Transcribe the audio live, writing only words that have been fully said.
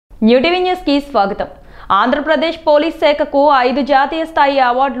New TV news కి స్వాగతం. Andhra Pradesh police శాఖకు 5 జాతీయ స్థాయి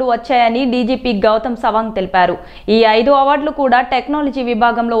అవార్డులు వచ్చాయని డీజీపీ గౌతమ్ సవాంగ్ తెలిపారు. ఈ 5 అవార్డులు కూడా టెక్నాలజీ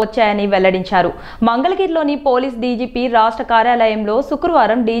విభాగంలో వచ్చాయని వెల్లడించారు. మంగళగిరిలోని పోలీస్ డీజీపీ రాష్ట్ర కార్యాలయంలో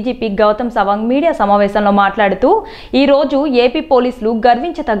శుక్రవారం డీజీపీ గౌతమ్ సవాంగ్ మీడియా సమావేశంలో మాట్లాడుతూ ఈ రోజు ఏపీ పోలీసులు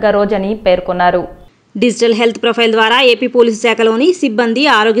గర్వించదగ్గ రోజని పేర్కొన్నారు. డిజిటల్ హెల్త్ ప్రొఫైల్ ద్వారా ఏపీ పోలీసు శాఖలోని సిబ్బంది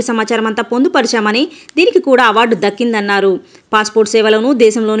ఆరోగ్య సమాచారం అంతా పొందుపరిచామని దీనికి కూడా అవార్డు దక్కిందన్నారు. పాస్పోర్ట్ సేవలను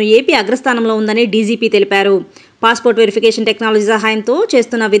దేశంలోనూ ఏపీ అగ్రస్థానంలో ఉందని డీజీపీ తెలిపారు. పాస్పోర్ట్ వెరిఫికేషన్ టెక్నాలజీ సహాయంతో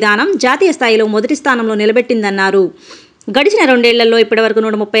చేస్తున్న విధానం జాతీయ స్థాయిలో మొదటి స్థానంలో నిలబెట్టిందన్నారు. గడిచిన 2 ఏళ్లలో ఇప్పటివరకు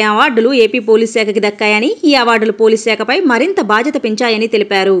 130 అవార్డులు ఏపీ పోలీస్ శాఖకి దక్కాయని, ఈ అవార్డులు పోలీస్ శాఖపై మరింత బాధ్యత పెంచాయని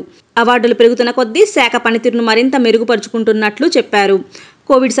తెలిపారు. అవార్డులు పెరుగుతున్న కొద్దీ శాఖ పనితీరును మరింత మెరుగుపరుచుకుంటున్నట్లు చెప్పారు.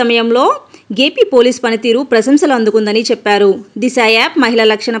 కోవిడ్ సమయంలో ఏపీ పోలీస్ పనితీరు ప్రశంసలు అందుకుందని చెప్పారు. దిశ యాప్ మహిళల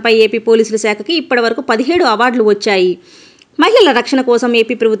రక్షణపై ఏపీ పోలీసుల శాఖకి ఇప్పటివరకు 17 అవార్డులు వచ్చాయి. మహిళల రక్షణ కోసం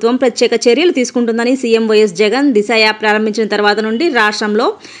ఏపీ ప్రభుత్వం ప్రత్యేక చర్యలు తీసుకుంటుందని సీఎం వైఎస్ జగన్ దిశ యాప్ ప్రారంభించిన తర్వాత నుండి రాష్ట్రంలో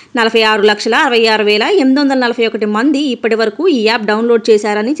 46,66,841 మంది ఇప్పటి వరకు ఈ యాప్ డౌన్లోడ్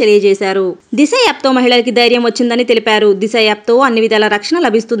చేశారని తెలియజేశారు. దిశ యాప్తో మహిళలకి ధైర్యం వచ్చిందని తెలిపారు. దిశ యాప్తో అన్ని విధాల రక్షణ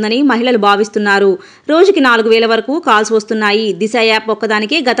లభిస్తుందని మహిళలు భావిస్తున్నారు. రోజుకి 4,000 వరకు కాల్స్ వస్తున్నాయి. దిశ యాప్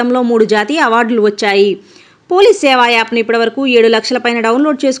ఒక్కదానికే గతంలో 3 జాతీయ అవార్డులు వచ్చాయి. పోలీస్ సేవా యాప్ను ఇప్పటివరకు 7 లక్షల పైన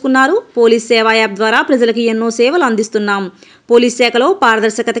డౌన్లోడ్ చేసుకున్నారు. పోలీస్ సేవా యాప్ ద్వారా ప్రజలకు ఎన్నో సేవలు అందిస్తున్నాం. పోలీస్ శాఖలో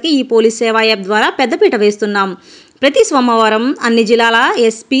పారదర్శకతకి ఈ పోలీస్ సేవా యాప్ ద్వారా పెద్దపీట వేస్తున్నాం. ప్రతి సోమవారం అన్ని జిల్లాల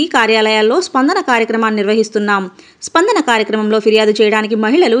ఎస్పీ కార్యాలయాల్లో స్పందన కార్యక్రమాన్ని నిర్వహిస్తున్నాం. స్పందన కార్యక్రమంలో ఫిర్యాదు చేయడానికి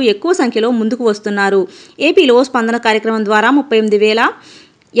మహిళలు ఎక్కువ సంఖ్యలో ముందుకు వస్తున్నారు. ఏపీలో స్పందన కార్యక్రమం ద్వారా 38,000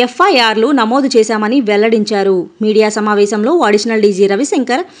 ఎఫ్ఐఆర్లు నమోదు చేశామని వెల్లడించారు. మీడియా సమావేశంలో additional DG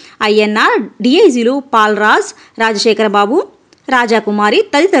Ravishankar, INR డిఐజీలు Paulraj, Rajasekhara బాబు, రాజాకుమారి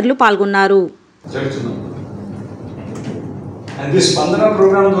తదితరులు పాల్గొన్నారు.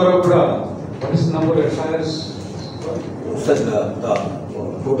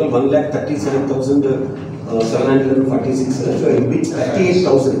 Total 1,37,746, in which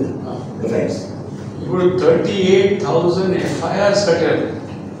 38,000 FIRs. ఇప్పుడు 38,000 FIRs కట్టారు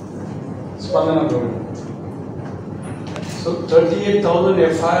స్పందన ప్రోగ్రామ్. సో 38,000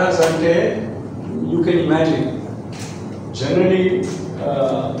 FIRs అంటే you can imagine generally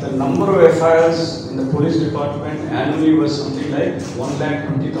the number of FIRs in the police department annually was something like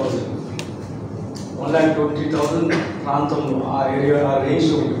 1,20,000 ప్రాంతంలో ఆ ఏరియా ఆ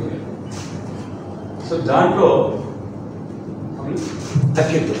రేంజ్లో ఉంటుంది. సో దాంట్లో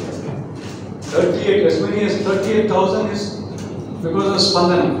 38, as many as 38,000 is because of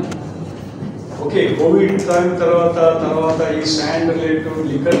Spandana. Okay, COVID time తర్వాత ఈ sand related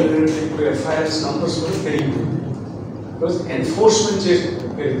liquor related FIRs numbers కూడా పెరిగింది బికాస్ ఎన్ఫోర్స్మెంట్ చేసి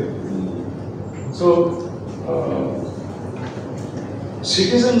పెరిగింది. So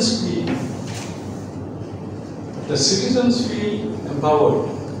the citizens feel empowered.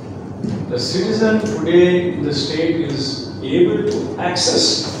 The citizen today in the state is able to access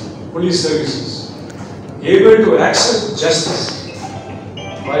police services, able to access justice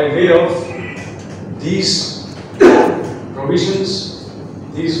by way of these provisions,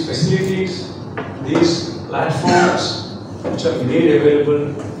 these facilities, these platforms which are made available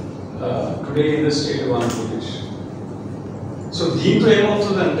today in the state of Andhra Pradesh. So దీంతో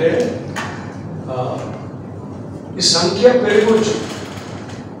ఏమవుతుందంటే ఈ సంఖ్య పెరగవచ్చు.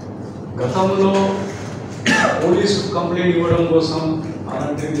 గతంలో police complaint ఇవ్వడం కోసం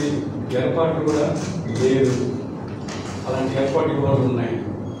అలాంటిది ఏర్పాటు కూడా లేదు. అలాంటి ఏర్పాటు కూడా ఉన్నాయి.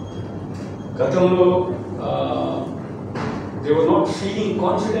 గతంలో they were not feeling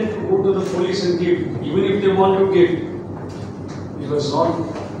confident to go to the police and give, even if they want to give. It was not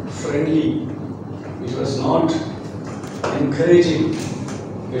friendly, it was not encouraging,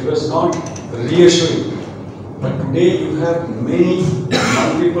 it was not reassuring. But today you have many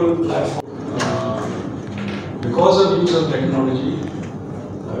multiple platforms. Because of use of technology,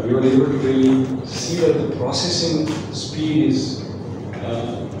 we were able to really see that the processing speed is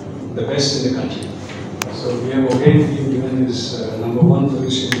the best in the country. So we have again been given this number 1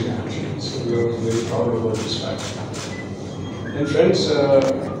 position in the country. So we are very proud about this fact. And friends,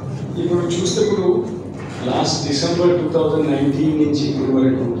 ఇప్పుడు చూస్తే last December 2019 నుంచి ఇప్పుడు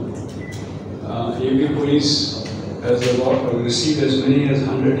వరకు AP Police has received as many as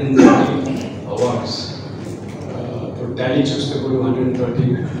 130 awards. Tally చూస్తే 130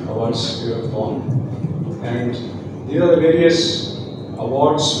 awards we have won, and these are the various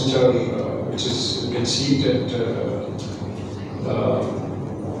awards which is you can see it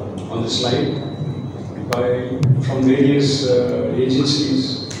on the slide from various agencies,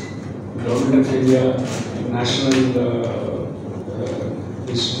 Government of India, national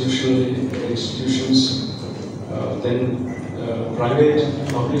institutions, then private,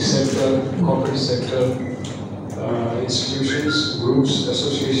 public sector, corporate sector, institutions, groups,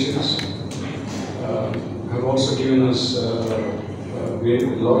 associations have also given us a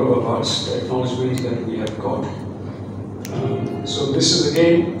lot of awards, the acknowledgements that we have got. So this is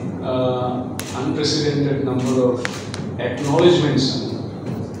again unprecedented number of acknowledgements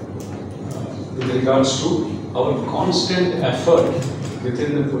with regards to our constant effort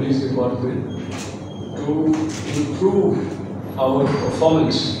within the police department to improve our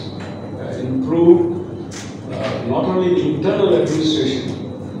performance, improve not only the internal administration,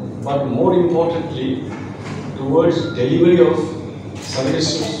 but more importantly towards delivery of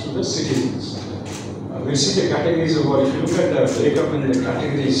services to the citizens. We see the categories of awards. If you look at the breakup in the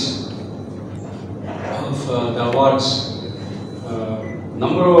categories of the awards,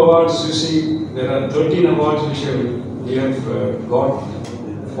 number of awards, you see there are 13 awards which we have got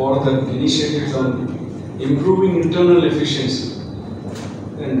for the initiatives on improving internal efficiency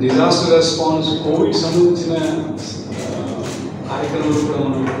and disaster response, COVID సంబంధించిన కార్యక్రమాలు కూడా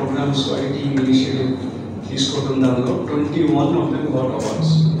మనం programmes IT initiative తీసుకోవడం దానిలో 21 of them got awards.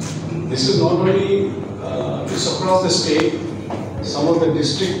 This is not only this across the state, some of the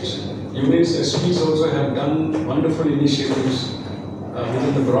district units, SPs also have done wonderful initiatives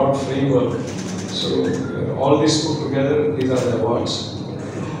within the broad framework. So all this put together, these are the awards.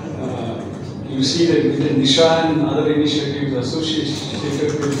 You see that within Disha and other initiatives associated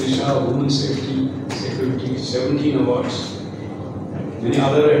with Disha, women's safety, security, 17 awards. Many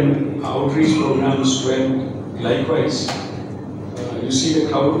other outreach programs, 12. Likewise, you see the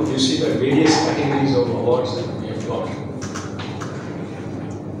crowd, you see the various categories of awards that we have got.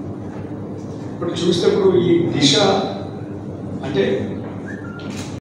 But చూసినప్పుడు ఈ దిశ అంటే